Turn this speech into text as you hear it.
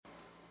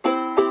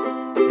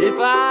if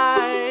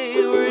I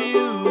were you.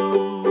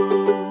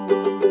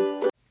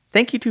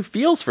 Thank you to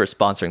Feels for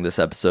sponsoring this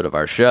episode of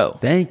our show.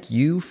 Thank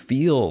you,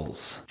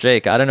 Feels.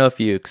 Jake, I don't know if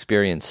you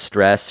experience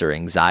stress or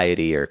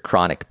anxiety or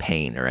chronic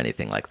pain or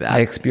anything like that. I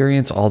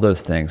experience all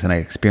those things, and I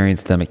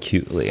experience them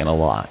acutely and a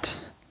lot.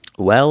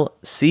 Well,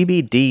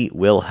 CBD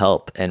will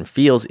help, and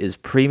Feels is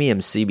premium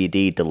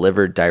CBD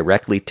delivered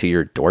directly to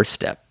your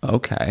doorstep.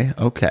 Okay.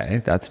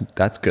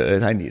 That's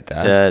good. I need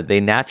that.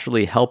 They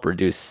naturally help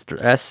reduce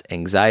stress,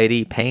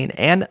 anxiety, pain,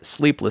 and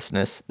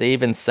sleeplessness. They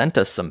even sent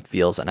us some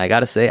Feels, and I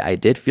gotta say, I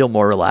did feel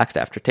more relaxed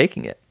after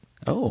taking it.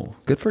 Oh,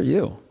 good for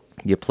you.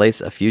 You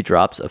place a few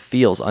drops of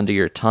Feels under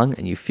your tongue,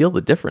 and you feel the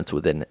difference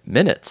within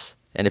minutes.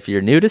 And if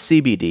you're new to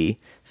CBD,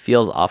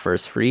 Feels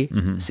offers free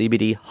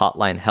CBD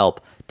hotline help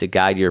to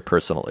guide your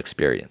personal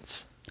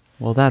experience.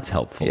 Well, that's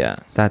helpful. Yeah.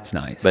 That's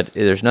nice. But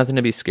there's nothing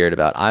to be scared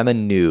about. I'm a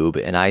noob,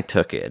 and I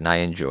took it, and I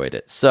enjoyed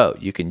it. So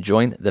you can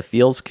join the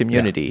Feels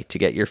community to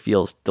get your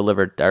Feels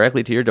delivered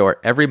directly to your door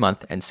every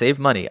month and save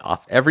money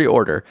off every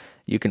order.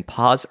 You can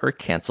pause or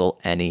cancel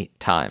any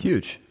time.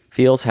 Huge.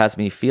 Feels has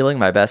me feeling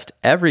my best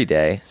every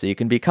day, so you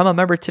can become a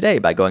member today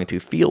by going to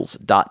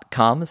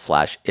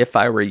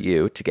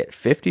feels.com/ifiwereyou to get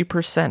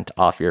 50%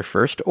 off your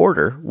first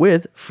order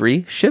with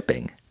free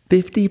shipping.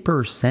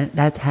 50%?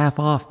 That's half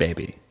off,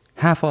 baby.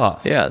 Half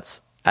off. Yeah,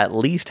 it's at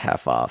least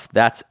half off.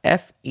 That's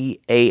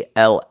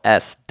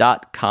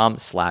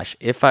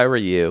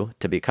feals.com/ifiwereyou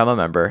to become a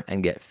member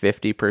and get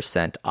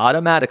 50%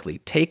 automatically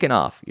taken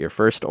off your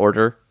first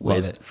order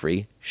with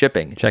free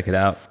shipping. Check it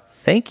out.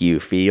 Thank you,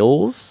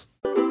 Feels.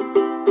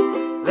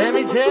 Let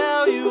me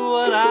tell you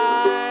what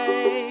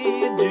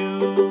I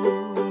do.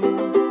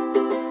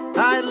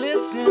 I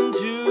listen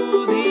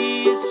to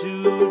these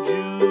two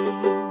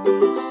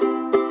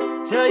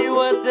Jews tell you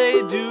what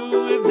they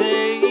do if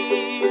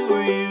they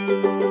were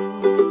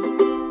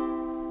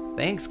you.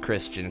 Thanks,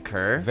 Christian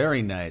Kerr.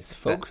 Very nice,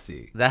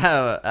 folksy.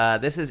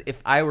 This is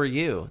If I Were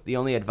You, the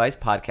only advice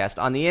podcast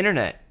on the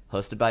internet,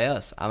 hosted by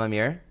us. I'm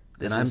Amir.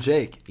 And I'm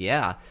Jake.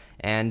 Yeah.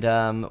 And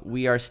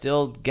we are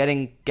still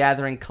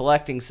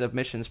collecting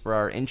submissions for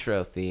our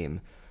intro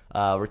theme.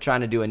 We're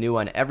trying to do a new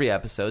one every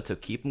episode, so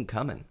keep them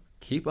coming.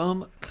 Keep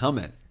them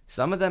coming.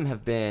 Some of them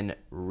have been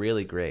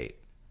really great.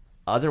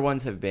 Other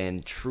ones have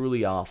been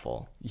truly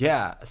awful.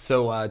 Yeah,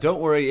 so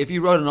don't worry. If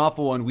you wrote an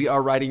awful one, we are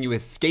writing you a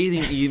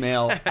scathing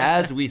email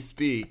as we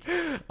speak.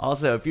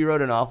 Also, if you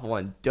wrote an awful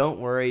one, don't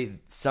worry.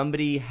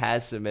 Somebody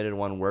has submitted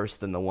one worse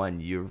than the one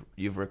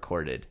you've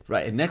recorded.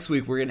 Right, and next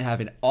week we're going to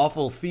have an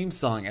awful theme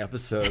song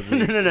episode.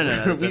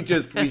 No.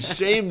 we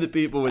shame the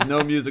people with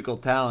no musical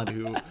talent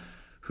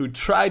who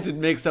tried to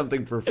make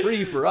something for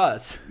free for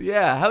us.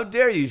 Yeah, how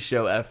dare you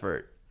show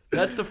effort?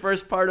 That's the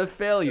first part of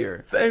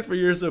failure. Thanks for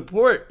your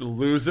support,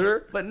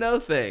 loser. But no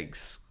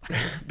thanks.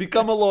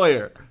 Become a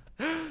lawyer.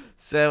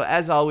 So,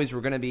 as always, we're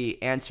going to be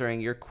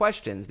answering your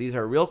questions. These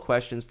are real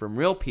questions from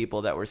real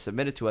people that were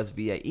submitted to us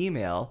via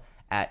email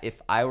at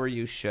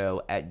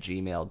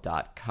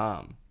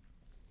ifiwereyoushow@gmail.com.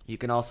 You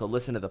can also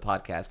listen to the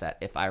podcast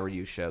at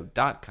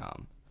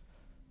ifiwereyoushow.com.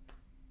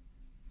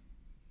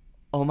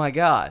 Oh my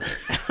God.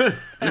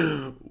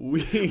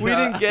 We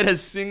didn't get a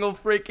single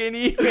freaking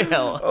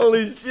email.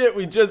 Holy shit,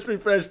 we just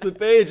refreshed the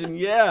page and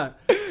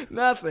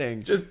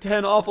nothing. Just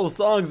 10 awful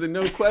songs and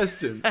no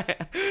questions.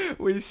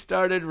 We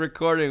started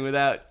recording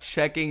without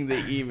checking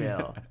the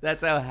email.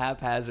 That's how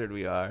haphazard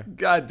we are.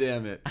 God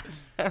damn it.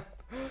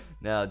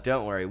 No,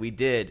 don't worry. We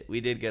did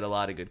get a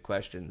lot of good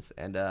questions.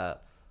 And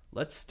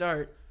let's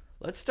start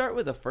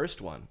with the first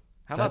one.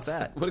 How about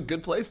that? What a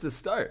good place to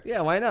start.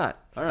 Yeah, why not?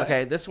 All right.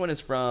 Okay, this one is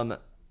from,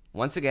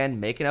 once again,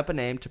 making up a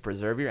name to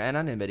preserve your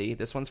anonymity.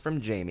 This one's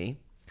from Jamie.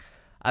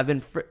 I've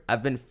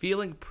been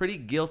feeling pretty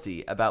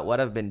guilty about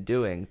what I've been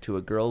doing to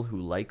a girl who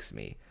likes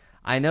me.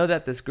 I know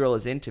that this girl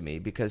is into me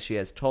because she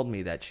has told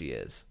me that she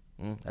is.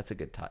 That's a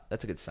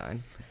good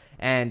sign.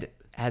 And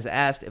has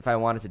asked if I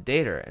wanted to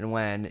date her. And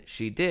when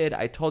she did,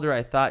 I told her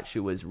I thought she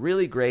was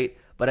really great,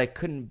 but I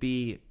couldn't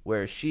be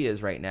where she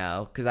is right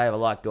now because I have a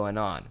lot going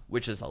on,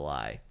 which is a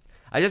lie.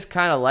 I just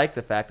kind of like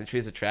the fact that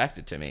she's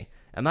attracted to me.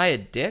 Am I a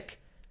dick?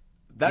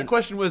 That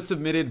question was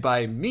submitted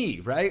by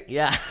me, right?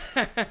 Yeah.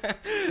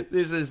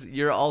 This is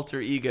your alter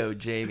ego,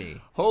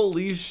 Jamie.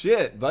 Holy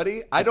shit,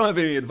 buddy. I don't have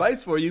any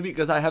advice for you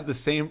because I have the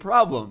same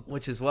problem.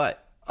 Which is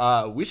what?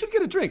 We should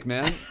get a drink,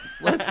 man.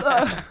 Let's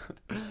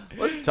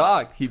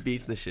talk. He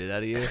beats the shit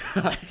out of you.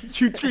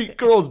 You treat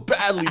girls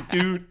badly,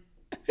 dude.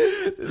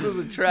 This is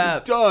a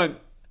trap. You're done.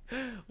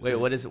 Wait,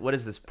 what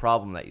is this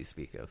problem that you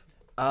speak of?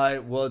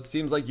 Well, it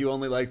seems like you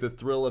only like the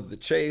thrill of the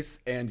chase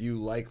and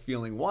you like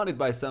feeling wanted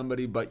by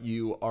somebody, but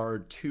you are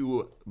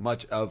too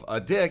much of a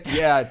dick,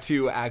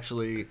 to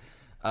actually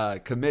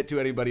commit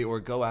to anybody or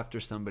go after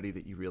somebody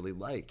that you really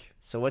like.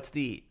 So what's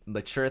the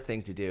mature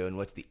thing to do and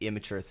what's the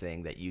immature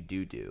thing that you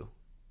do?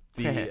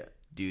 The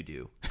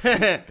do.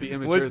 The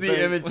immature What's thing?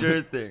 the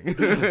immature thing?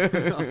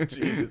 Oh,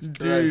 Jesus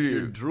Christ,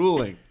 you're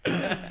drooling.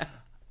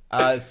 So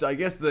I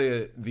guess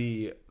the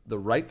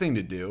right thing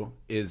to do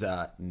is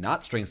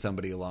not string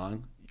somebody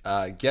along.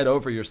 get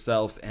over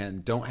yourself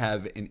and don't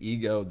have an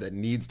ego that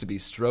needs to be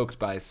stroked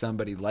by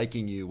somebody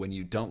liking you when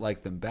you don't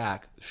like them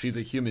back. She's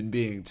a human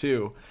being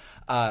too.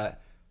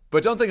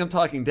 But don't think I'm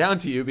talking down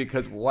to you,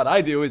 because what I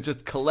do is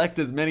just collect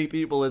as many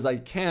people as I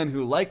can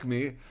who like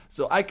me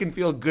so I can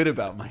feel good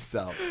about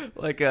myself.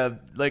 Like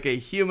a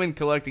human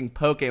collecting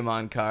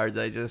Pokemon cards,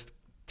 I just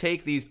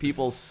take these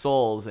people's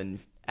souls and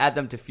add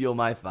them to fuel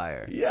my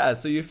fire. Yeah,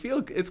 so you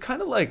feel it's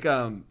kind of like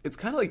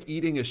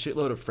eating a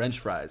shitload of French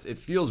fries. It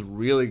feels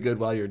really good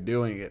while you're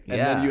doing it,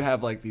 and then you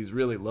have like these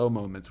really low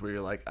moments where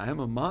you're like, I am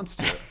a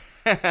monster.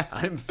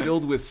 I'm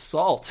filled with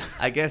salt.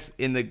 I guess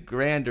in the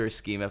grander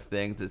scheme of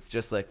things, it's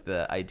just like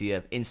the idea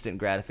of instant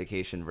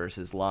gratification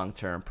versus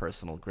long-term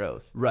personal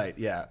growth. Right,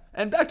 yeah.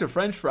 And back to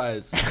French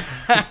fries.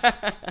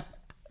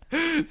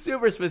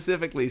 Super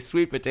specifically,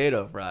 sweet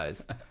potato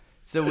fries.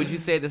 So would you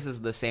say this is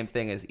the same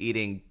thing as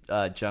eating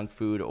junk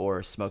food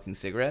or smoking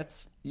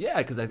cigarettes? Yeah,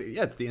 because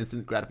it's the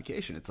instant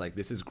gratification. It's like,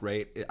 this is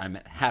great. I'm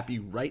happy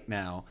right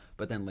now,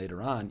 but then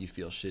later on you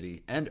feel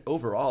shitty. And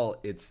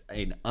overall, it's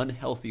an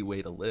unhealthy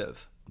way to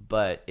live.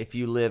 But if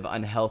you live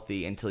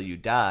unhealthy until you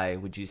die,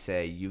 would you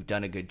say you've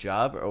done a good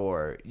job,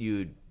 or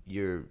you're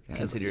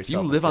consider yourself? If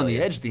you live on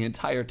the edge the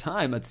entire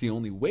time, that's the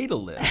only way to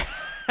live.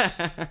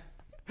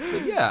 So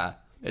yeah,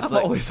 I'm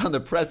always on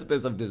the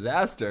precipice of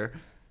disaster.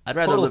 I'd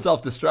rather total live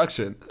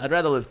self-destruction. I'd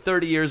rather live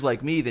 30 years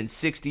like me than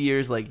 60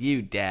 years like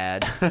you,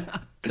 Dad.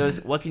 So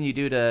what can you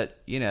do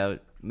to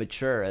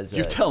mature as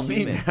you a tell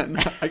human? me,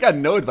 man. I got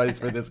no advice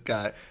for this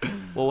guy.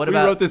 Well, we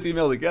wrote this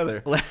email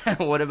together.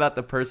 What about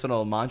the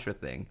personal mantra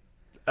thing?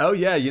 Oh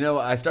yeah,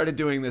 I started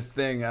doing this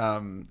thing.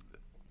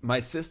 My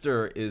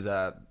sister is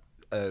a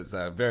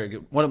very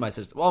good. One of my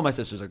sisters. All my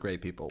sisters are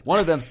great people. One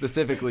of them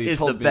specifically is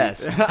told the me,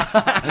 best.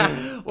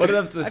 One of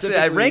them specifically. Actually,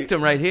 I ranked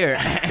him right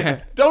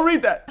here. Don't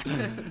read that.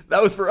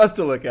 That was for us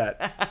to look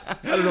at.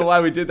 I don't know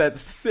why we did that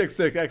sick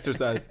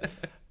exercise.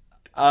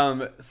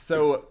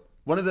 So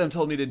one of them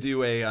told me to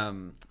do a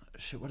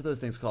what are those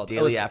things called?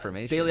 Daily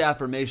affirmation. Daily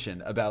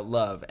affirmation about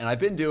love, and I've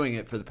been doing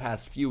it for the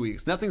past few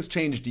weeks. Nothing's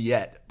changed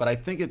yet, but I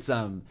think it's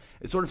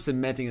sort of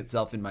cementing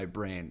itself in my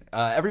brain.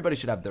 Everybody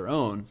should have their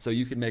own, so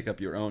you can make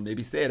up your own.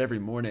 Maybe say it every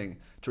morning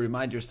to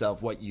remind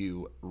yourself what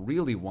you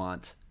really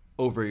want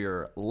over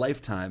your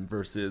lifetime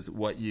versus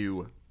what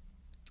you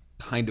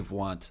kind of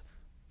want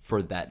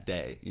for that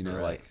day.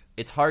 Right.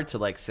 It's hard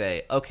to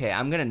say, okay,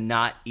 I'm going to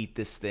not eat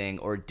this thing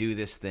or do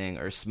this thing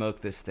or smoke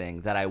this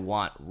thing that I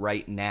want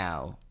right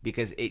now,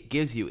 because it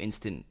gives you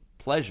instant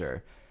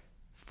pleasure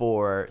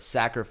for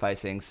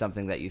sacrificing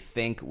something that you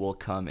think will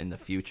come in the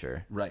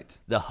future. Right.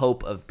 The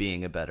hope of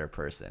being a better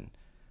person.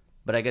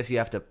 But I guess you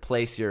have to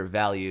place your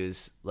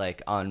values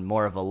on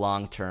more of a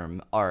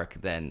long-term arc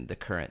than the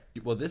current.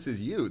 Well, this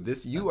is you.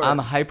 You are. I'm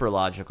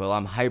hyper-logical.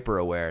 I'm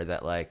hyper-aware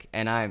that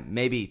and I'm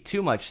maybe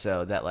too much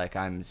so that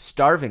I'm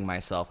starving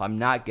myself. I'm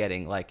not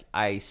getting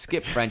I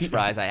skip French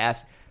fries.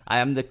 I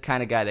am the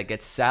kind of guy that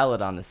gets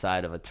salad on the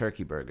side of a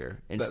turkey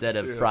burger instead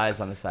of fries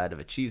on the side of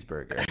a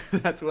cheeseburger.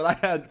 That's what I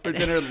had for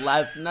dinner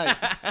last night.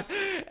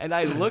 And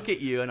I look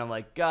at you and I'm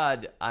like,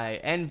 God, I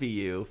envy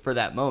you for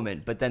that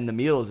moment. But then the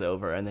meal is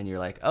over and then you're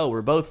like, oh,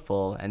 we're both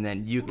full. And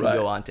then you can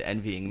go on to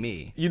envying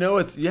me.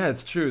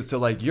 It's true.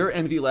 So your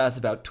envy lasts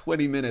about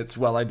 20 minutes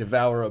while I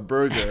devour a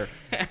burger.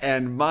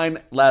 And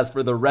mine lasts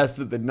for the rest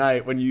of the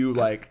night when you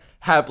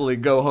happily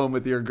go home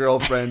with your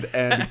girlfriend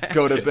and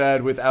go to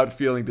bed without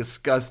feeling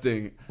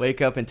disgusting. Wake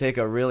up and take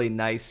a really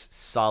nice,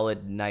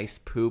 solid, nice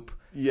poop.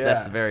 Yeah.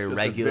 That's very just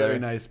regular. A very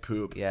nice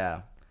poop.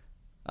 Yeah.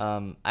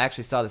 I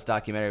actually saw this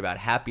documentary about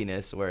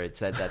happiness where it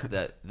said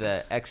that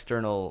the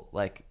external,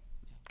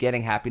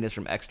 getting happiness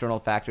from external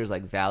factors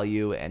like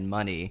value and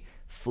money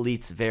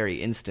fleets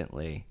very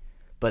instantly.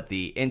 But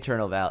the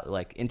internal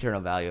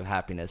value of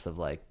happiness of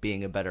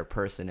being a better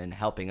person and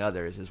helping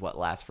others is what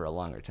lasts for a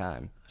longer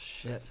time.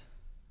 Shit.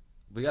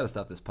 We got to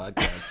stop this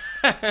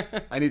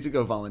podcast. I need to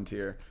go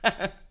volunteer.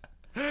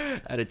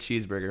 At a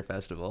cheeseburger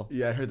festival.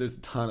 Yeah, I heard there's a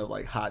ton of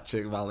hot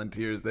chick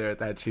volunteers there at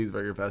that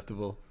cheeseburger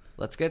festival.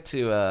 Let's get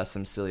to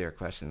some sillier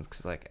questions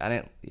because I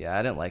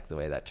didn't like the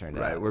way that turned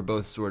out. Right, we're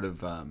both sort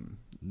of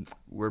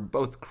we're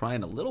both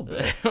crying a little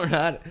bit.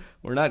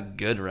 we're not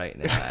good right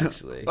now,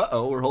 actually.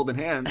 We're holding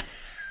hands.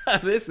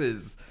 This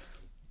is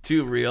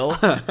too real.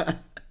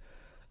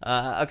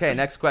 Okay,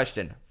 next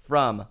question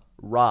from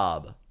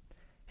Rob.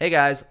 Hey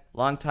guys,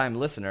 long-time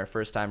listener,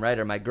 first-time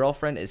writer. My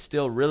girlfriend is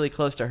still really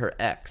close to her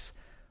ex.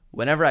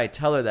 Whenever I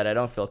tell her that I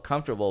don't feel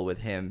comfortable with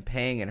him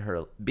being in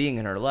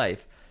her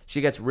life, she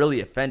gets really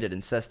offended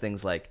and says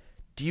things like,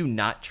 "Do you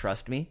not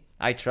trust me?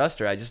 I trust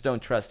her, I just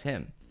don't trust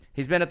him.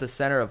 He's been at the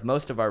center of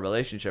most of our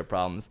relationship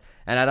problems,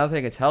 and I don't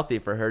think it's healthy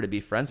for her to be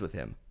friends with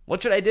him.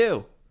 What should I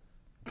do?"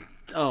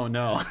 Oh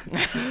no.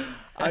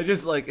 I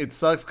just it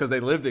sucks because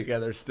they live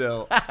together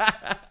still.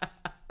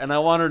 And I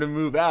want her to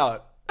move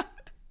out.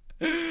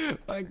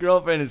 My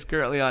girlfriend is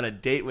currently on a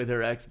date with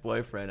her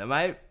ex-boyfriend. Am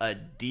I a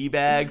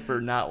D-bag for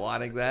not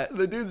wanting that?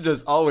 The dude's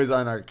just always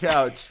on our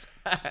couch,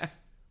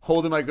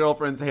 holding my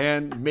girlfriend's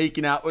hand,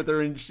 making out with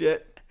her and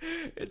shit.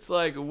 It's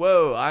like,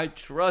 whoa, I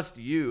trust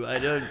you. I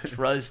don't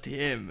trust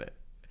him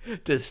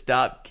to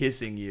stop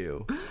kissing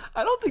you.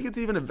 I don't think it's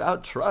even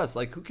about trust.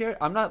 Like, who cares?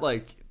 I'm not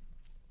like,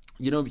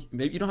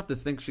 maybe you don't have to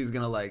think she's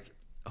going to like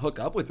hook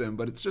up with him,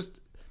 but it's just,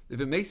 if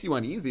it makes you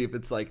uneasy, if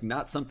it's like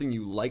not something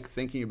you like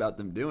thinking about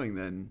them doing,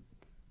 then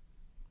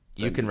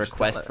you can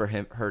request for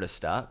her to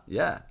stop.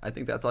 Yeah, I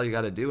think that's all you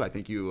got to do. I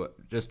think you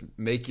just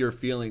make your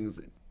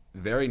feelings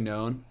very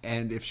known,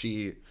 and if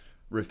she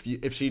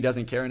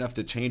doesn't care enough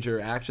to change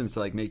her actions to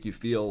like make you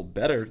feel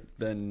better,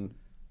 then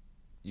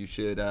you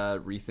should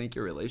rethink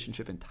your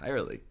relationship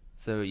entirely.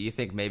 So you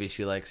think maybe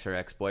she likes her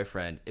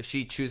ex-boyfriend. If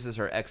she chooses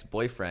her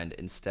ex-boyfriend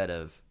instead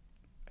of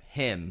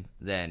him,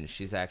 then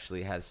she's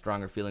actually has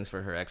stronger feelings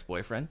for her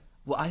ex-boyfriend?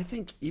 Well, I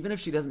think even if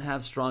she doesn't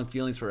have strong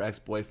feelings for her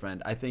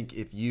ex-boyfriend, I think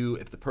if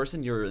the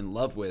person you're in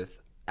love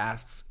with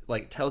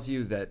tells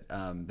you that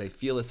they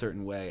feel a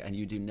certain way and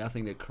you do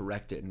nothing to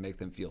correct it and make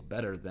them feel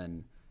better,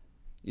 then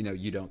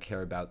you don't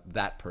care about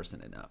that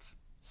person enough.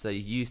 So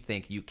you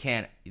think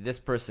this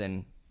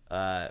person,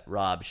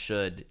 Rob,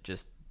 should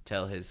just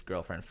tell his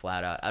girlfriend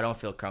flat out, I don't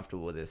feel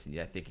comfortable with this, and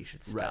I think you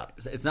should stop.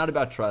 Right. It's not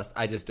about trust.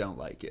 I just don't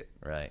like it.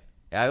 Right.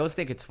 I always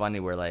think it's funny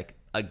where like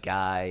a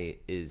guy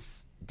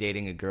is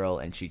dating a girl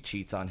and she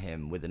cheats on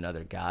him with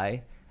another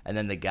guy, and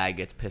then the guy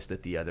gets pissed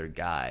at the other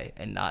guy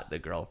and not the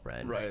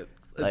girlfriend. Right.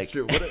 That's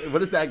true. What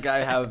does that guy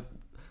have?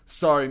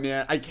 Sorry,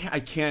 man.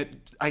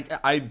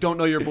 I don't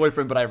know your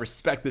boyfriend, but I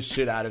respect the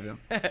shit out of him.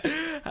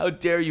 How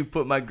dare you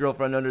put my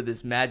girlfriend under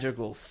this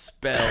magical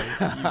spell,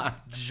 you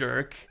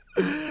jerk.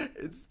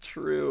 It's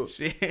true.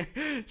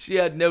 She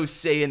had no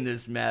say in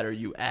this matter,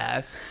 you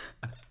ass.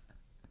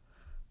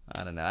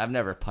 I don't know. I've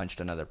never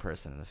punched another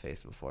person in the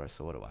face before,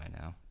 so what do I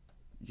know?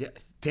 Yeah,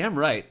 damn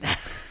right.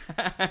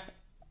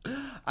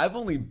 I've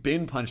only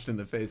been punched in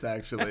the face,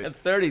 actually.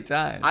 30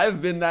 times.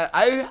 I've been that.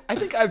 I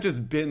think I've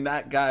just been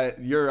that guy,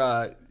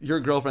 your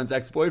girlfriend's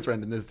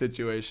ex-boyfriend in this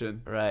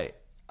situation. Right.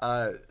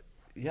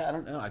 Yeah, I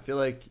don't know. I feel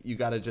like you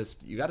gotta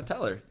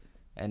tell her.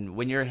 And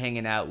when you're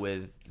hanging out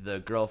with the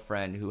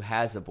girlfriend who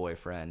has a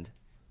boyfriend,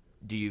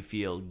 do you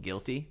feel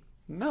guilty?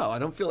 No, I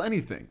don't feel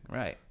anything.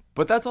 Right.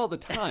 But that's all the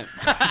time.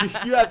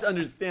 You have to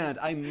understand,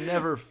 I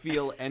never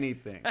feel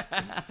anything.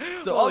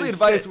 So all the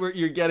advice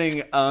you're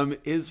getting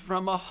is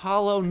from a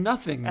hollow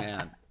nothing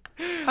man.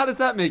 How does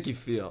that make you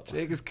feel?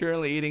 Jake is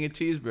currently eating a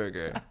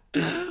cheeseburger.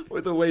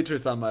 With a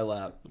waitress on my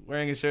lap.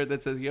 Wearing a shirt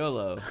that says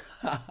YOLO.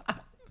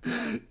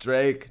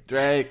 Drake.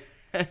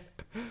 All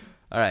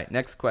right,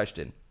 next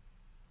question.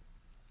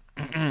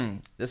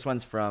 This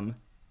one's from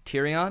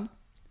Tyrion.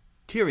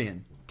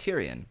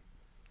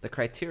 The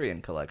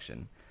Criterion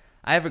Collection.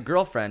 I have a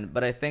girlfriend,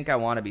 but I think I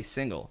want to be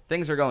single.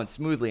 Things are going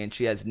smoothly, and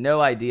she has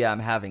no idea I'm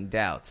having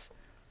doubts.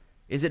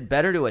 Is it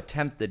better to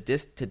attempt to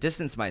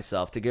distance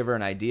myself to give her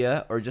an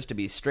idea, or just to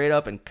be straight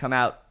up and come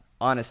out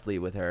honestly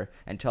with her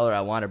and tell her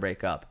I want to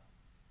break up?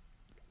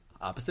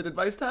 Opposite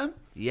advice time?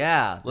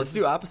 Yeah. Let's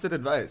do opposite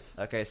advice.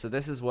 Okay, so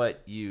this is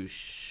what you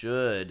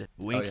should,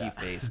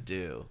 face,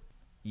 do.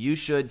 You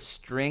should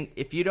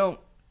if you don't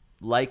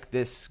like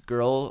this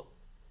girl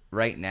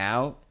right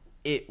now,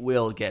 it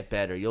will get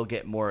better. You'll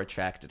get more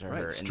attracted to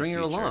her. Right. String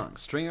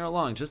her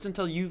along, just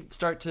until you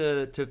start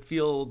to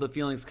feel the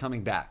feelings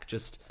coming back.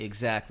 Just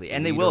exactly,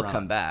 and they will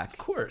come back. Of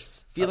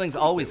course, feelings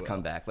always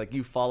come back. Like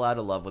you fall out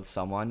of love with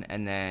someone,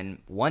 and then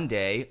one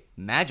day,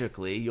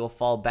 magically, you'll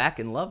fall back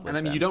in love with them.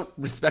 And I mean, you don't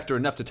respect her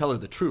enough to tell her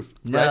the truth,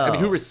 right? No. I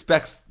mean, who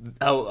respects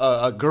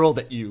a girl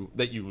that you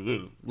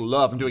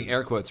love? I'm doing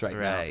air quotes right now.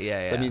 Right?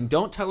 Yeah. So I mean,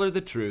 don't tell her the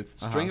truth.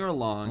 String her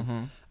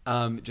along.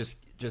 Just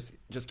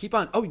keep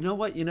on. Oh, you know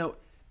what?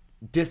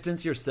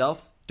 Distance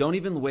yourself. Don't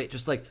even wait.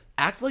 Just like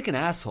act like an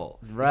asshole.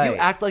 Right. If you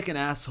act like an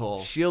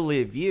asshole, she'll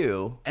leave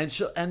you, and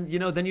then you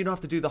don't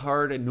have to do the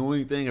hard,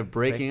 annoying thing of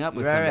breaking up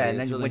with somebody. Right. And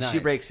then really when nice. she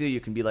breaks you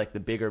can be like the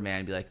bigger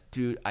man. Be like,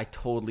 dude, I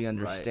totally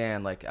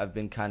understand. Like I've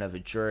been kind of a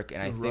jerk,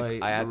 and I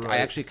think I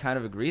actually kind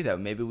of agree that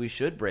maybe we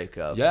should break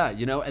up. Yeah,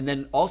 and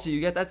then also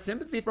you get that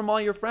sympathy from all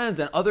your friends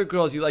and other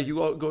girls. You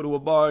go to a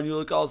bar and you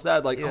look all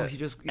sad, like, oh, he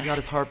got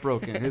his heart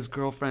broken. His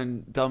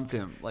girlfriend dumped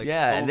him. Like,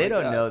 and they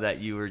don't know that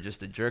you were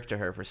just a jerk to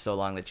her for so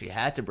long that she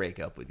had to break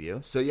up with you.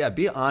 So yeah,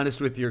 be honest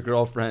with your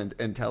girlfriend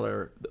and tell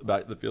her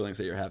about the feelings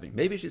that you're having.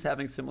 Maybe she's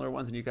having similar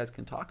ones and you guys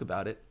can talk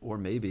about it, or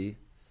maybe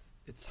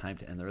it's time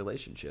to end the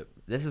relationship.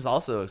 This is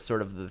also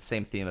sort of the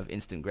same theme of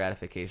instant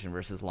gratification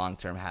versus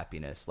long-term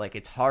happiness. Like,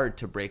 it's hard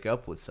to break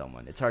up with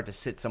someone. It's hard to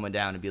sit someone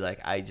down and be like,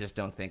 I just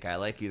don't think I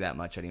like you that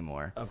much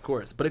anymore. Of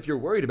course. But if you're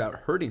worried about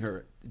hurting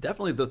her,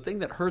 definitely the thing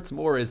that hurts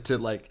more is to,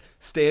 like,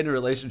 stay in a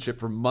relationship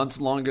for months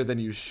longer than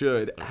you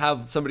should,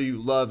 have somebody you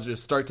love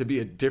just start to be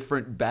a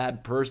different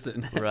bad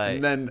person, right,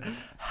 and then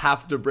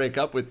have to break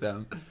up with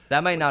them.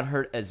 That might not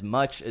hurt as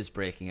much as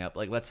breaking up.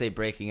 Like, let's say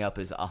breaking up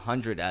is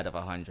 100 out of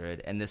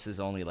 100, and this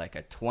is only like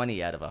a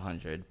 20 out of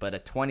 100, but a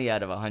 20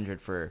 out of 100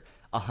 for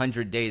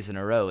 100 days in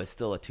a row is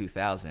still a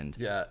 2,000.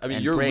 Yeah, I mean,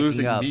 and you're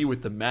losing up, me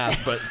with the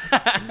math, but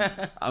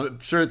I'm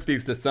sure it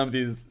speaks to some of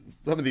these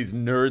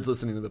nerds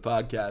listening to the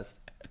podcast.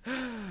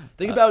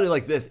 Think about it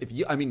like this: if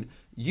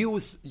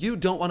you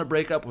don't want to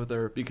break up with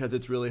her because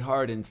it's really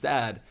hard and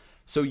sad,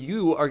 so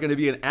you are going to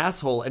be an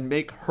asshole and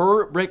make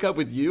her break up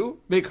with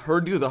you, make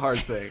her do the hard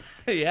thing.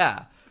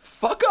 Yeah.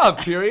 Fuck off,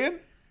 Tyrion.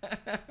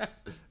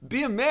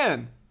 Be a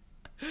man.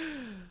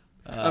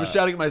 I'm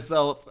shouting at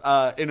myself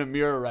in a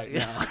mirror right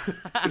now.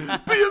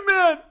 Be a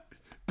man.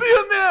 Be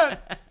a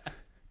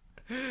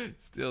man.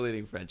 Still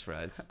eating French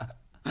fries.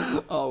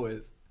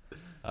 Always.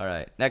 All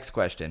right. Next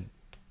question.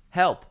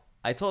 Help.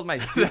 I told my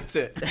That's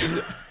it.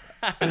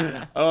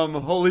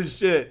 Holy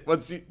shit.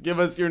 Give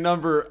us your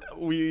number.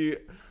 We're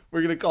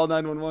going to call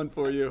 911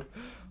 for you.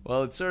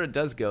 Well, it sort of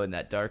does go in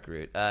that dark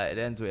route. It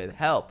ends with,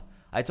 help.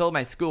 I told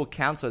my school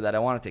counselor that I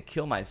wanted to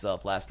kill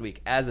myself last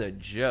week as a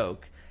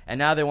joke, and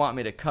now they want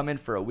me to come in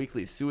for a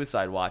weekly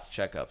suicide watch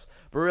checkups.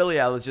 But really,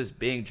 I was just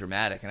being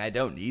dramatic, and I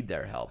don't need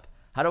their help.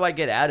 How do I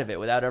get out of it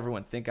without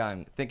everyone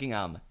thinking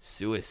I'm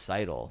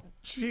suicidal?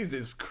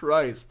 Jesus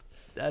Christ.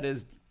 That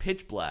is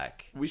pitch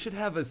black. We should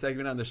have a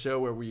segment on the show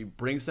where we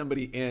bring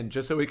somebody in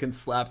just so we can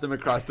slap them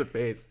across the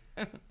face.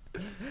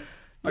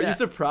 Are you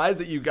surprised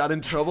that you got in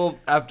trouble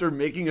after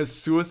making a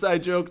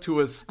suicide joke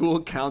to a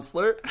school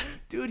counselor?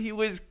 Dude, he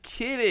was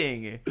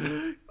kidding.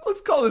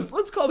 Let's call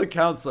the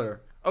counselor.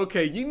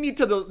 Okay, you need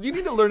to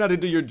learn how to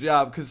do your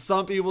job, because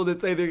some people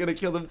that say they're going to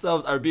kill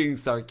themselves are being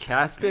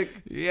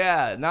sarcastic.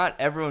 Yeah, not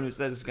everyone who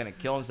says it's going to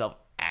kill himself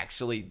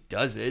actually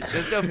does it.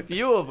 Just a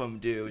few of them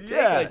do. Take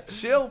a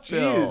chill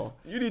pill.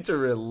 Jeez, you need to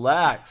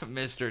relax.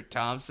 Mr.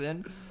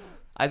 Thompson.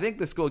 I think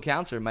the school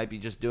counselor might be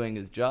just doing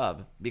his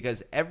job,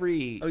 because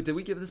every... Oh, did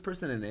we give this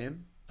person a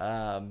name?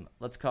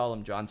 Let's call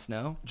him Jon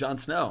Snow. Jon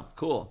Snow.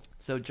 Cool.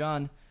 So,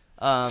 John,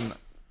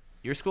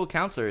 your school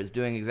counselor is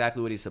doing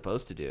exactly what he's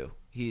supposed to do.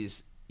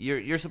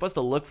 You're supposed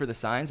to look for the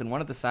signs, and one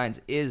of the signs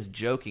is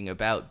joking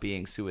about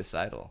being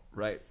suicidal.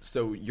 Right.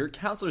 So your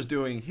counselor's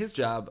doing his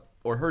job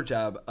or her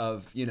job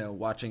of,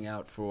 watching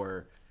out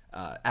for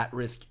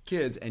at-risk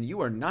kids, and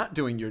you are not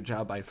doing your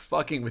job by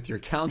fucking with your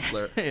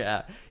counselor.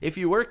 Yeah. If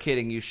you were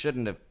kidding, you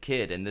shouldn't have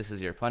kid, and this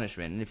is your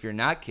punishment. And if you're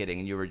not kidding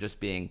and you were just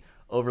being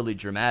overly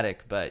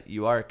dramatic, but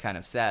you are kind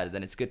of sad,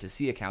 then it's good to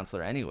see a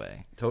counselor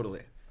anyway.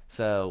 Totally.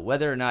 So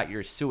whether or not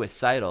you're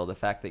suicidal, the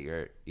fact that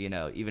you're,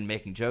 even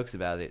making jokes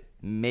about it,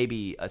 may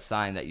be a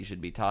sign that you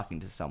should be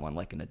talking to someone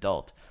like an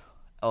adult,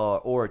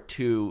 or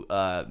two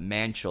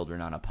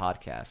man-children on a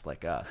podcast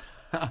like us.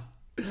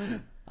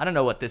 I don't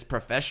know what this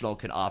professional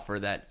can offer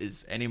that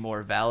is any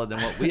more valid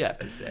than what we have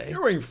to say.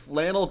 You're wearing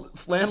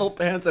flannel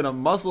pants and a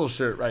muscle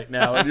shirt right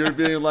now, and you're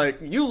being like,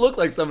 you look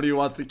like somebody who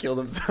wants to kill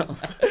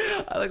themselves.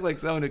 I look like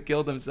someone who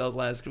killed themselves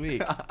last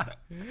week.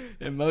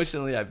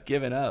 Emotionally, I've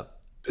given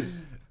up.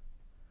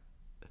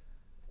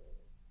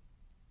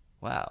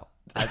 Wow.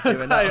 I've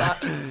given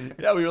up.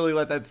 Yeah, we really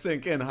let that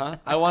sink in, huh?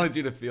 I wanted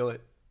you to feel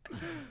it.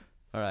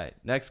 All right,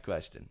 next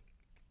question.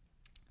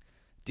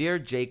 Dear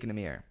Jake and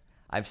Amir,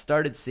 I've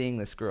started seeing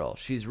this girl.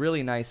 She's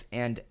really nice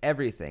and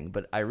everything,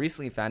 but I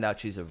recently found out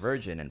she's a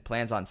virgin and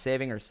plans on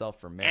saving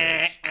herself for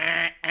marriage.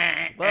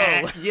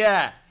 Whoa.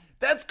 Yeah,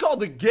 that's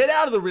called the get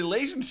out of the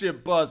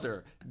relationship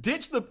buzzer.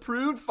 Ditch the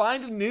prude,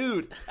 find a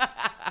nude.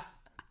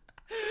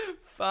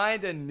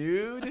 Find a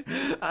nude?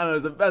 I don't know,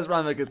 it's the best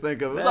rhyme I could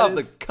think of. It's off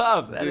the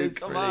cuff, dude.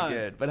 Come on.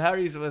 Good. But how are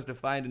you supposed to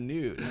find a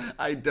nude?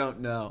 I don't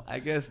know. I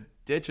guess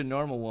ditch a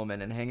normal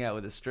woman and hang out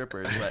with a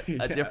stripper, but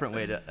a different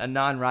way a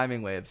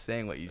non-rhyming way of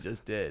saying what you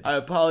just did. I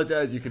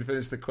apologize. You can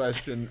finish the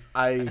question.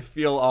 I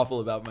feel awful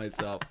about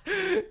myself.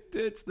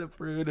 Ditch the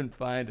prude and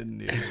find a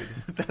nude.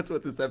 That's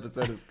what this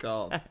episode is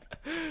called.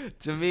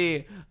 To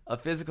me, a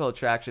physical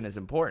attraction is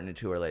important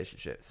to a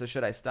relationship. So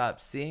should I stop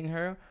seeing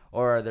her,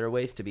 or are there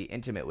ways to be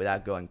intimate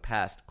without going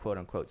past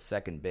quote-unquote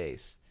second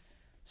base?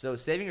 So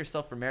saving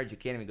yourself for marriage, you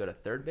can't even go to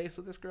third base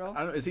with this girl? I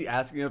don't know. Is he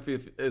asking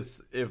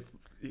if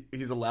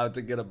he's allowed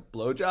to get a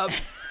blowjob?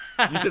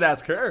 You should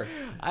ask her.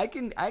 I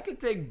can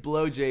take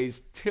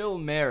blowjays till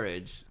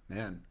marriage.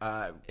 Man,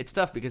 it's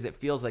tough because it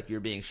feels like you're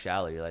being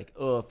shallow. You're like,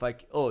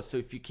 so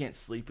if you can't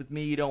sleep with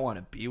me, you don't want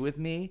to be with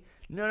me?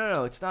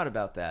 No, it's not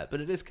about that,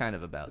 but it is kind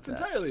of about that.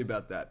 It's entirely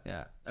about that.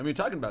 Yeah. I mean,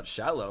 talking about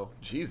shallow,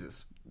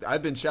 Jesus.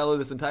 I've been shallow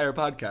this entire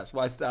podcast.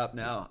 Why stop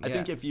now? I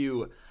think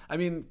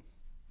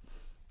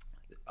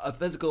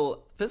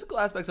physical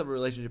aspects of a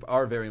relationship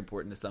are very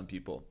important to some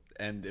people.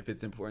 And if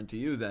it's important to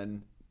you,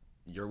 then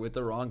you're with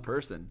the wrong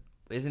person.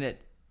 Isn't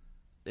it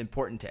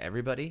important to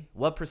everybody?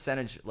 What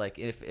percentage, like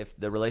if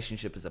the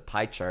relationship is a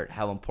pie chart,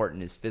 how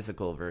important is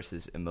physical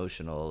versus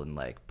emotional and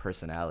like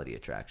personality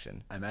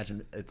attraction? I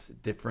imagine it's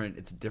different.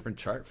 It's a different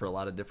chart for a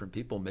lot of different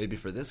people. Maybe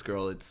for this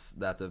girl,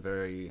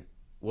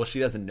 she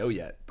doesn't know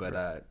yet, but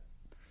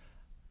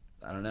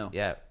I don't know.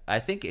 Yeah, I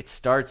think it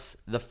starts,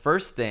 the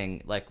first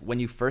thing, like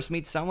when you first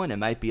meet someone, it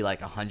might be like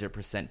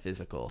 100%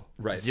 physical,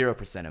 right?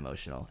 0%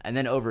 emotional. And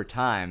then over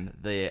time,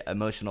 the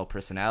emotional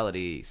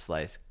personality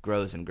slice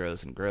grows and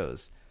grows and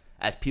grows.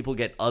 As people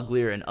get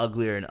uglier and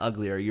uglier and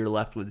uglier, you're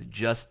left with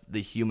just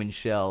the human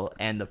shell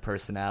and the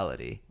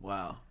personality.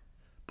 Wow.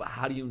 But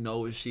how do you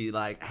know if she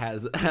like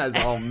has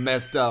all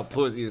messed up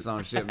pussy or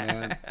some shit,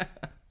 man?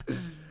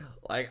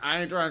 Like,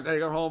 I ain't trying to take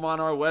her home on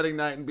our wedding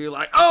night and be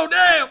like, oh,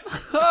 damn.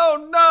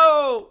 Oh,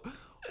 no.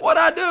 What'd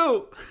I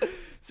do?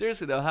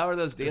 Seriously, though, how are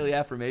those daily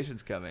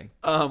affirmations coming?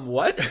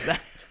 What?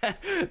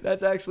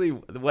 That's actually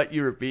what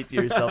you repeat to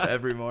yourself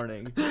every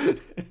morning.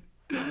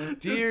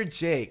 Dear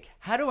Jake,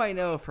 how do I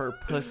know if her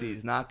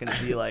pussy's not going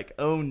to be like,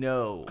 oh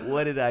no,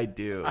 what did I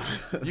do?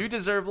 You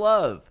deserve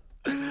love.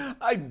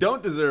 I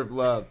don't deserve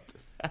love.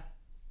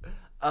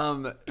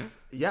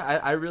 Yeah,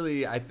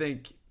 I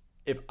think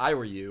if I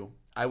were you,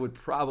 I would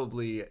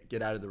probably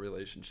get out of the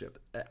relationship.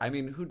 I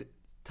mean,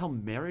 till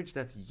marriage,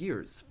 that's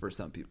years for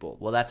some people.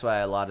 Well, that's why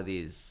a lot of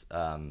these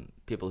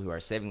people who are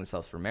saving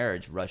themselves for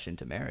marriage rush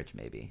into marriage,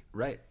 maybe.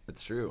 Right,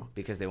 that's true.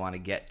 Because they want to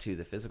get to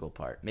the physical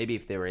part. Maybe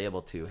if they were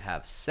able to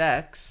have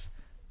sex,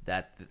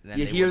 then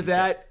you hear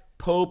that,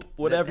 Pope,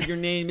 whatever your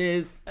name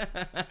is?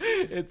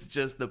 It's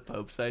just the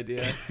Pope's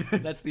idea.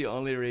 That's the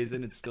only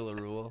reason it's still a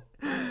rule.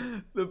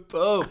 The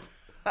Pope.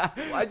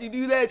 Why'd you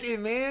do that shit,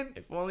 man?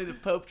 If only the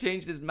Pope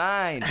changed his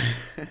mind.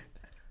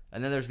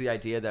 And then there's the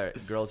idea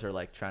that girls are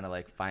like trying to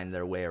like find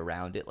their way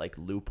around it, like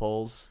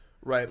loopholes.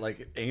 Right,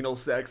 like anal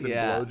sex and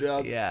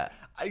blowjobs. Yeah.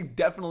 I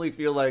definitely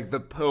feel like the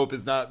Pope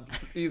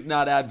he's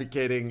not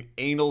advocating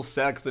anal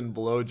sex and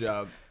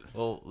blowjobs.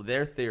 Well,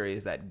 their theory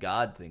is that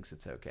God thinks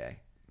it's okay.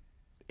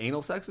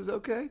 Anal sex is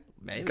okay?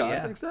 Maybe,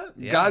 God thinks that?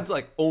 Yeah. God's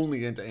like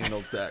only into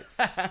anal sex.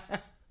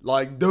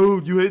 Like,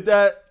 dude, you hit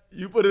that?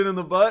 You put it in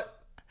the butt?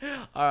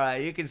 All right,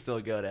 you can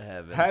still go to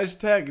heaven.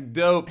 Hashtag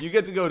dope. You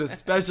get to go to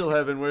special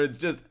heaven where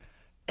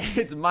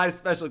it's my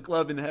special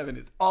club in heaven.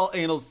 It's all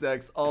anal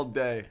sex all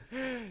day.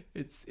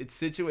 It's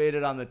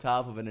situated on the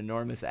top of an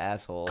enormous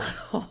asshole.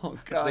 Oh,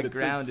 God. The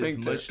ground is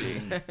sphincter.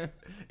 mushy.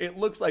 It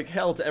looks like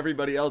hell to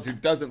everybody else who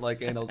doesn't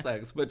like anal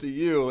sex, but to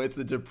you, it's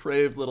a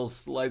depraved little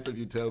slice of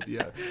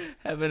utopia.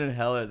 Heaven and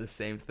hell are the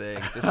same thing,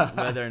 just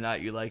whether or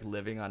not you like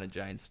living on a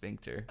giant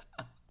sphincter.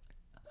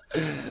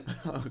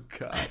 Oh,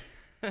 God.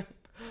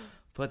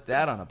 Put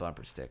that on a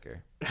bumper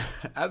sticker.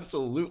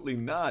 Absolutely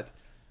not.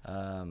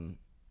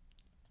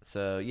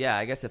 So, yeah,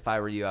 I guess if I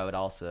were you, I would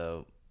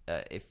also,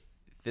 if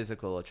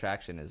physical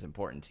attraction is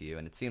important to you,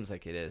 and it seems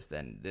like it is,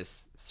 then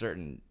this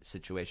certain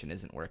situation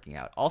isn't working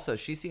out. Also,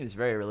 she seems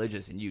very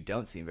religious, and you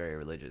don't seem very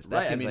religious. That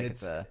Right, I seems mean, like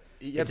it's an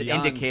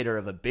beyond- indicator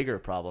of a bigger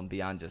problem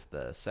beyond just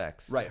the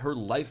sex. Right, her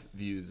life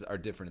views are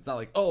different. It's not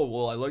like, oh,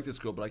 well, I like this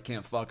girl, but I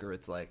can't fuck her.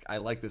 It's like, I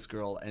like this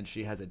girl, and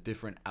she has a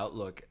different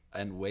outlook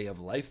and way of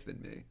life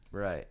than me.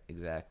 Right,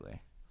 exactly.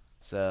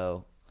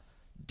 So,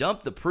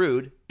 dump the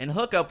prude and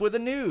hook up with a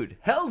nude.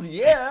 Hell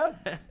yeah!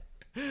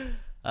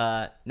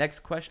 Next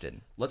question.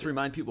 Let's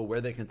remind people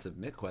where they can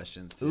submit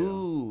questions to.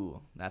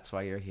 Ooh, that's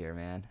why you're here,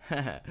 man.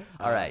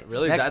 All right.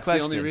 Really? Next That's question.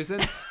 the only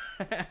reason?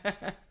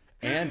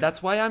 And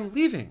that's why I'm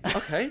leaving.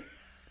 Okay.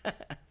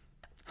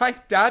 Hi,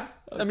 Dad.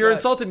 You're God.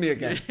 insulting me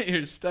again.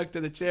 You're stuck to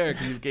the chair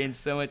because you've gained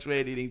so much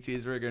weight eating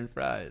cheeseburger and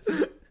fries.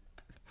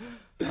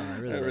 I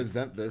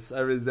resent this. I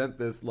resent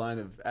this line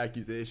of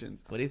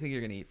accusations. What do you think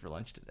you're going to eat for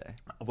lunch today?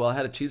 Well, I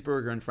had a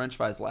cheeseburger and french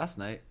fries last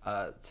night.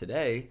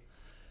 Today,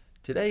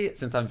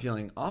 since I'm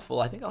feeling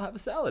awful, I think I'll have a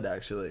salad,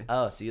 actually.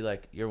 Oh, so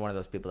you're one of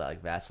those people that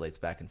like vacillates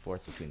back and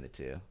forth between the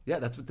two. Yeah,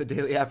 that's what the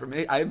daily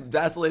affirmation. I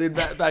vacillated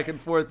back and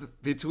forth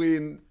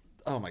between,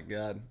 oh my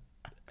God,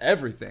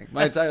 everything.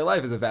 My entire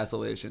life is a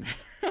vacillation.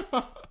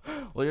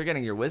 Well, you're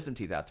getting your wisdom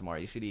teeth out tomorrow.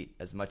 You should eat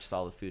as much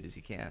solid food as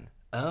you can.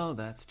 Oh,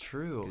 that's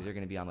true. Because you're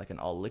going to be on like an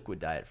all liquid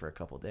diet for a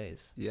couple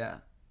days. Yeah.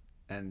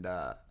 And,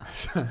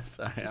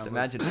 sorry. Just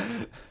imagine.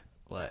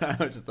 What?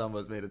 I just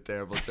almost made a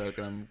terrible joke,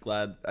 and I'm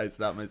glad I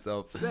stopped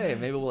myself. Say,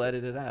 maybe we'll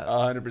edit it out.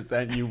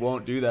 100%. You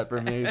won't do that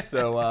for me.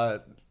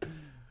 So,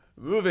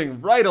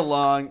 moving right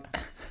along.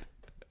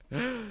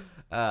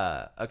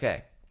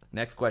 Okay.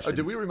 Next question. Oh,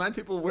 did we remind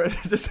people where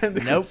to send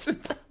the Nope.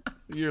 questions?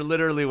 You're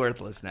literally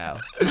worthless now.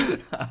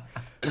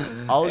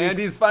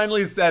 Andy's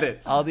finally said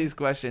it. All these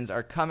questions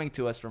are coming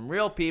to us from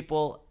real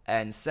people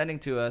and sending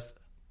to us.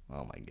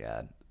 Oh my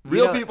God.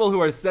 Real people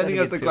who are sending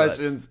us the it to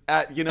questions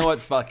at, you know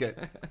what, fuck it.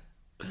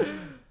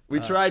 We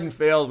tried and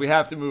failed. We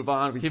have to move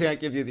on. We can't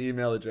give you the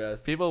email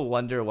address. People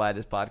wonder why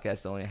this podcast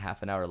is only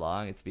half an hour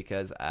long. It's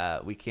because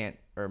we can't,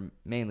 or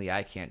mainly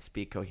I can't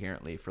speak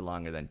coherently for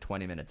longer than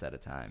 20 minutes at a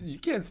time. You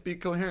can't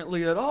speak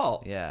coherently at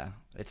all. Yeah,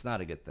 it's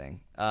not a good thing.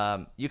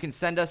 You can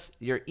send us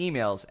your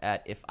emails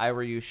at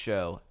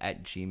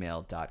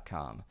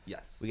ifiwereyoushow@gmail.com.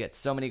 Yes. We get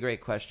so many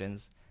great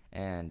questions,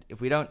 and if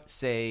we don't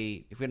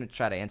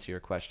try to answer your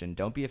question,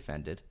 don't be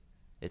offended.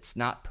 It's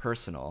not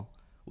personal.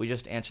 We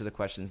just answer the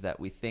questions that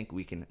we think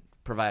we can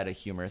provide a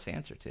humorous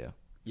answer to.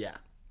 Yeah.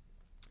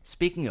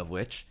 Speaking of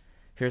which,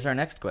 here's our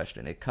next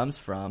question. It comes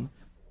from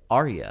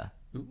Arya.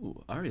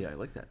 Ooh, Arya, I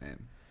like that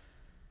name.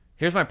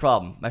 Here's my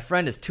problem. My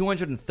friend is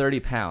 230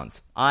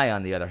 pounds. I,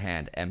 on the other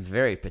hand, am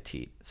very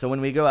petite. So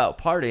when we go out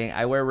partying,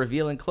 I wear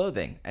revealing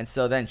clothing. And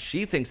so then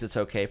she thinks it's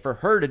okay for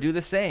her to do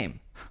the same.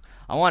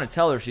 I want to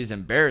tell her she's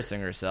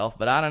embarrassing herself,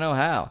 but I don't know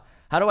how.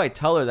 How do I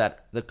tell her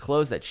that the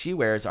clothes that she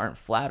wears aren't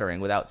flattering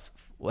without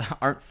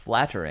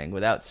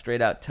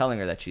straight out telling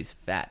her that she's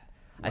fat?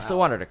 Wow. I still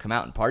want her to come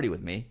out and party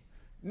with me.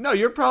 No,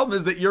 your problem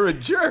is that you're a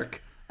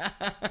jerk.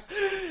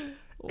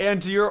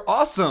 And you're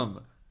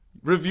awesome.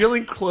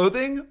 Revealing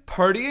clothing,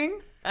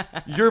 partying.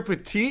 You're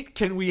petite.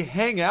 Can we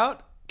hang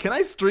out? Can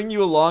I string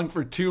you along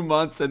for 2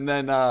 months and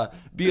then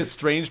be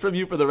estranged from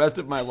you for the rest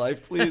of my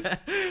life, please?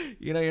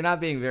 You're not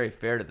being very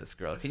fair to this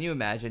girl. Can you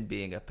imagine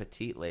being a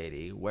petite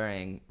lady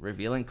wearing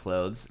revealing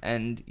clothes,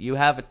 and you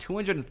have a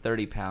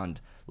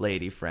 230-pound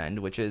lady friend,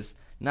 which is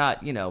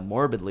not,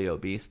 morbidly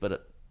obese,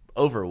 but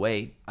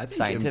overweight, I think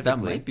scientifically. that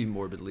might be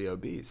morbidly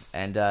obese.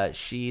 And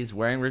she's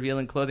wearing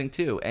revealing clothing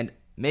too. And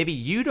maybe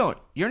you're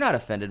not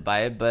offended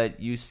by it, but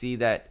you see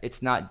that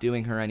it's not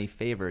doing her any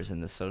favors in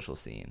the social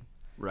scene.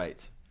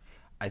 Right.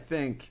 I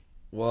think,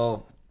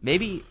 well...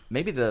 Maybe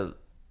the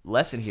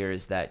lesson here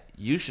is that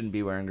you shouldn't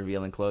be wearing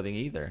revealing clothing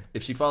either.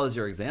 If she follows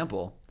your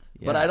example.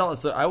 Yeah. But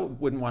I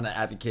wouldn't want to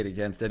advocate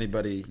against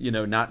anybody,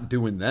 not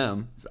doing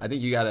them. I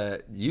think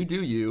you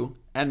do you,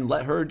 and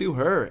let her do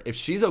her. If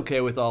she's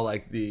okay with all,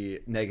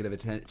 the negative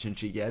attention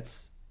she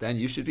gets, then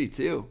you should be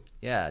too.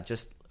 Yeah,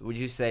 would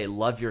you say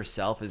love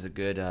yourself is a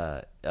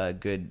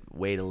good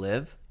way to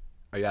live?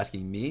 Are you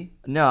asking me?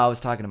 No, I was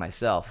talking to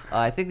myself.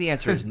 I think the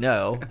answer is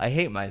no. I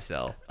hate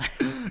myself.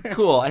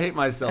 Cool. I hate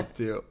myself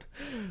too.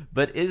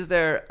 But is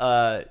there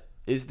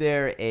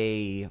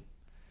a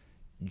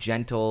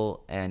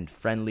gentle and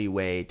friendly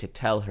way to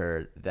tell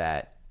her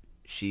that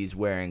she's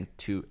wearing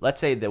let's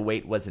say the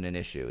weight wasn't an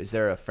issue. Is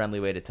there a friendly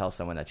way to tell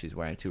someone that she's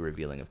wearing too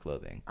revealing of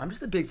clothing? I'm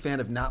just a big fan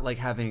of not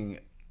having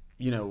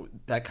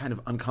that kind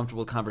of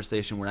uncomfortable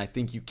conversation where I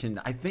think you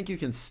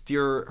can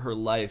steer her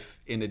life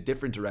in a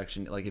different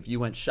direction. Like if you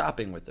went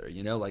shopping with her,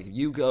 if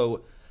you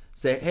go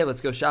say, hey,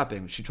 let's go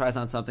shopping. She tries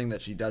on something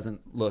that she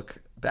doesn't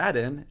look bad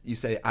in. You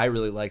say, I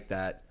really like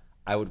that.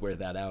 I would wear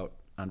that out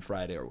on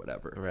Friday or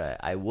whatever. Right.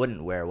 I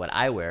wouldn't wear what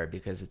I wear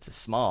because it's a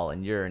small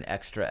and you're an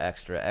extra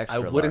I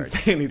wouldn't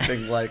large. say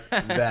anything like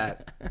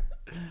that.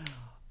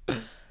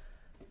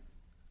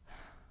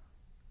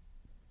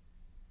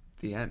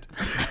 The end.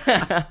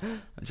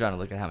 I'm trying to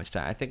look at how much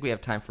time. I think we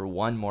have time for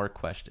one more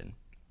question.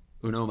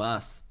 Uno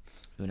mas.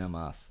 Uno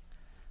mas.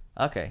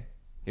 Okay,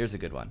 here's a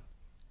good one.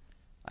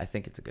 I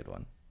think it's a good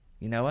one.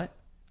 You know what?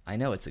 I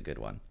know it's a good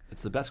one.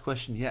 It's the best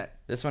question yet.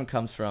 This one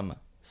comes from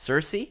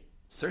Cersei.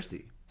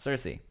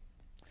 Cersei.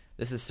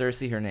 This is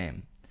Cersei, her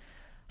name.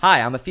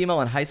 Hi, I'm a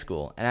female in high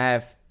school,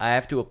 and I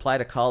have to apply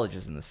to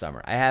colleges in the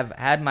summer. I have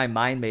had my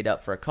mind made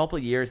up for a couple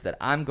years that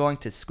I'm going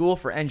to school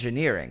for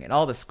engineering, and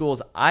all the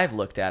schools I've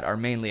looked at are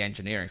mainly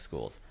engineering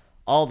schools.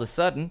 All of a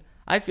sudden,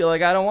 I feel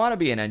like I don't want to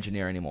be an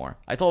engineer anymore.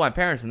 I told my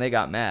parents, and they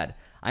got mad.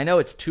 I know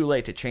it's too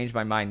late to change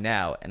my mind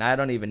now, and I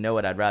don't even know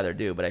what I'd rather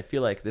do, but I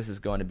feel like this is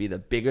going to be the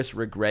biggest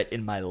regret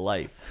in my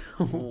life.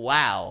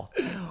 Wow.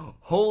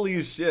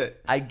 Holy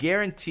shit. I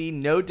guarantee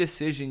no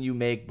decision you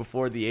make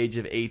before the age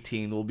of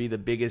 18 will be the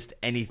biggest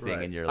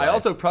anything in your life. I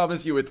also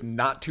promise you it's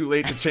not too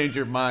late to change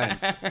your mind.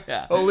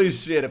 Yeah. Holy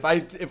shit. If I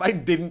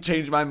didn't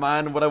change my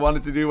mind on what I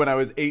wanted to do when I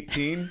was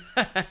 18,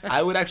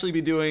 I would actually be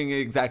doing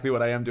exactly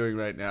what I am doing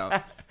right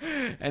now.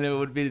 And it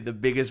would be the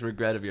biggest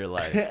regret of your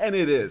life. And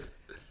it is.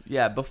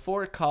 Yeah,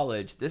 before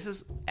college,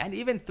 and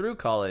even through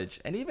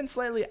college, and even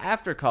slightly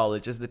after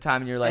college is the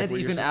time in your life And where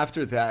even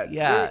after that,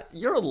 Yeah.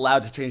 you're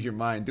allowed to change your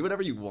mind. Do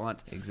whatever you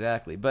want.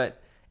 Exactly, but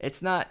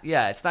it's not,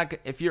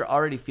 if you're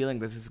already feeling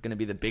this is going to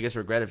be the biggest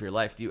regret of your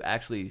life, do you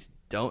actually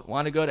don't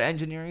want to go to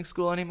engineering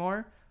school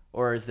anymore?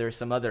 Or is there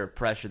some other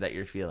pressure that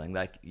you're feeling,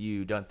 like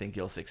you don't think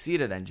you'll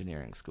succeed at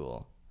engineering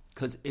school?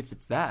 Because if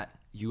it's that,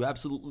 you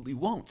absolutely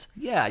won't.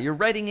 Yeah, you're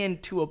writing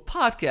into a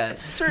podcast.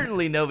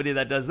 Certainly nobody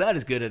that does that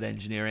is good at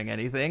engineering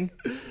anything.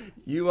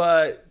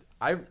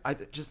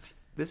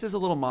 This is a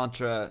little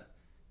mantra.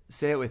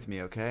 Say it with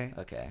me, okay?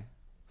 Okay.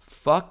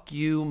 Fuck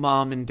you,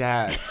 mom and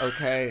dad,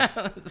 okay?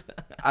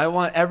 I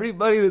want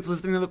everybody that's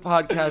listening to the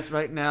podcast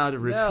right now to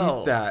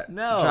repeat that.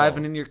 No.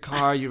 Driving in your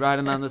car, you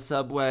riding on the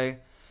subway,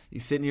 you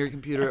sitting near your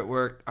computer at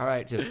work. All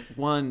right, just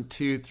 1,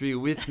 2, 3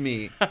 with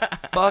me.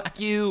 Fuck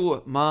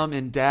you, mom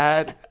and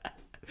dad.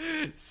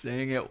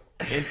 Saying it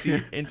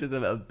into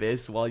the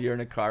abyss while you're in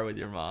a car with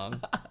your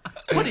mom.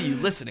 What are you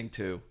listening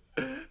to?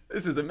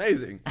 This is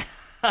amazing.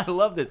 I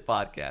love this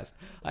podcast.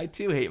 I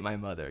too hate my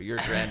mother, your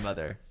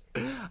grandmother.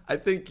 I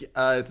think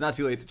it's not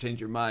too late to change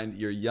your mind.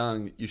 You're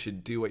young. You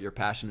should do what you're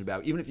passionate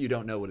about. Even if you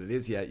don't know what it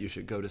is yet, you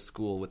should go to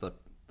school with a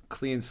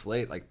clean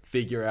slate,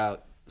 figure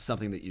out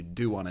something that you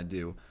do want to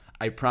do.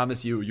 I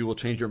promise you will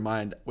change your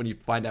mind when you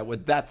find out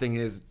what that thing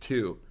is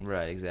too.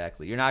 Right,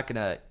 exactly.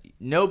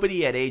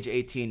 Nobody at age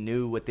 18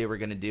 knew what they were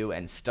going to do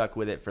and stuck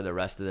with it for the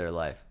rest of their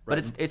life.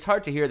 Right. But it's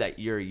hard to hear that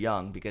you're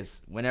young,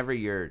 because whenever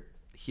you're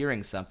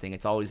hearing something,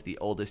 it's always the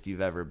oldest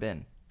you've ever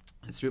been.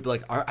 It's true,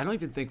 but I don't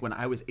even think when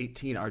I was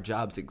 18 our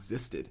jobs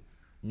existed.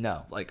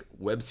 No.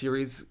 Web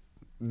series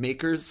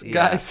makers, Yeah.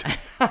 guys.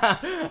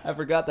 I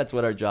forgot that's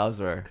what our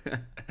jobs were.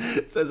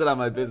 It says it on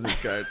my business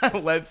card.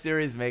 Web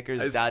series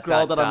makers. I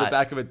scrawled it on the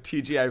back of a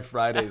TGI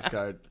Fridays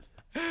card.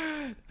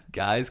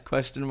 Guys,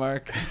 question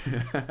mark.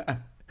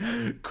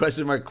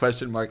 Question mark,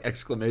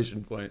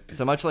 exclamation point.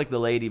 So much like the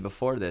lady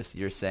before this,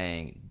 you're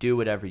saying do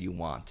whatever you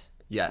want.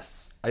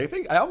 Yes.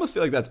 I almost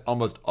feel like that's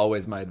almost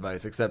always my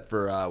advice, except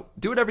for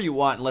do whatever you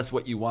want unless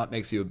what you want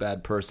makes you a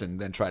bad person,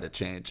 then try to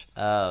change.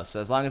 Oh, so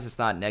as long as it's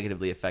not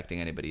negatively affecting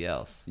anybody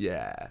else.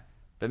 Yeah.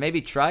 But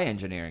maybe try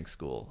engineering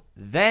school.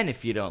 Then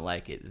if you don't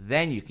like it,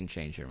 then you can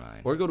change your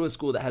mind. Or go to a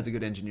school that has a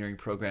good engineering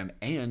program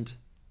and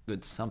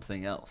good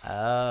something else.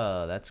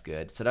 Oh, that's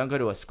good. So don't go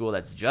to a school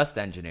that's just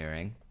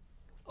engineering.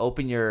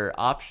 Open your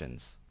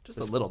options. Just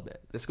a little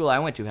bit. The school I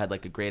went to had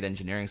like a great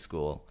engineering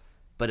school,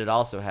 but it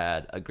also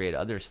had a great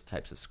other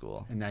types of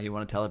school. And now you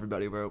want to tell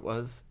everybody where it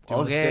was? Do you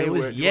wanna Okay, say it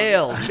was where-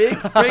 Yale. Big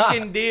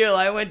freaking deal.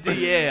 I went to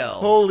Yale.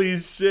 Holy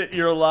shit,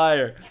 you're a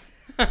liar.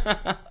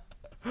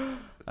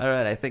 All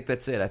right, I think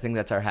that's it. I think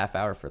that's our half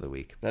hour for the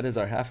week. That is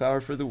our half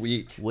hour for the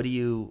week. How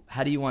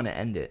do you want to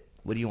end it?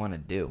 What do you want to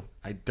do?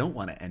 I don't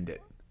want to end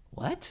it.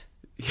 What?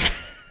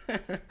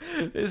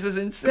 This is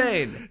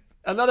insane.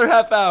 Another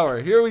half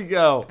hour. Here we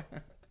go.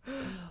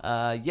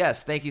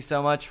 Yes, thank you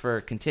so much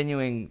for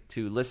continuing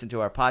to listen to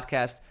our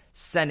podcast,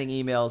 sending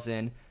emails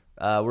in.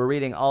 We're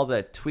reading all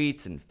the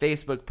tweets and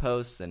Facebook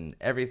posts and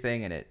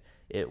everything, and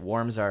it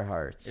warms our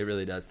hearts. It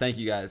really does. Thank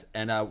you guys.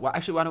 And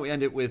actually, why don't we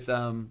end it with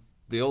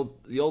the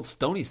old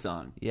Stony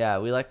song? Yeah,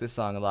 we like this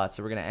song a lot,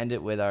 so we're gonna end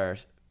it with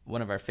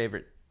one of our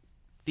favorite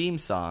theme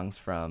songs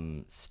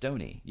from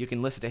Stony. You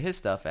can listen to his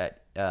stuff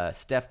at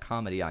Steph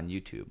Comedy on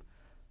YouTube.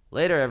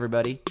 Later,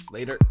 everybody.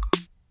 Later.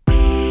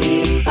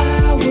 If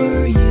I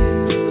were you,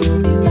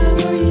 if I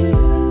were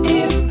you,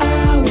 if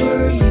I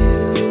were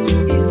you,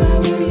 if I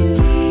were you,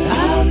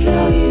 I'll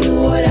tell you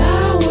what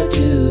I would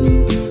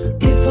do.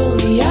 If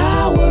only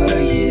I were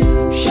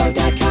you.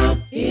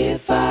 Show.com.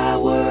 If I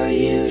were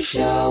you,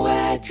 show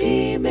at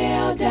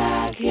gmail.com.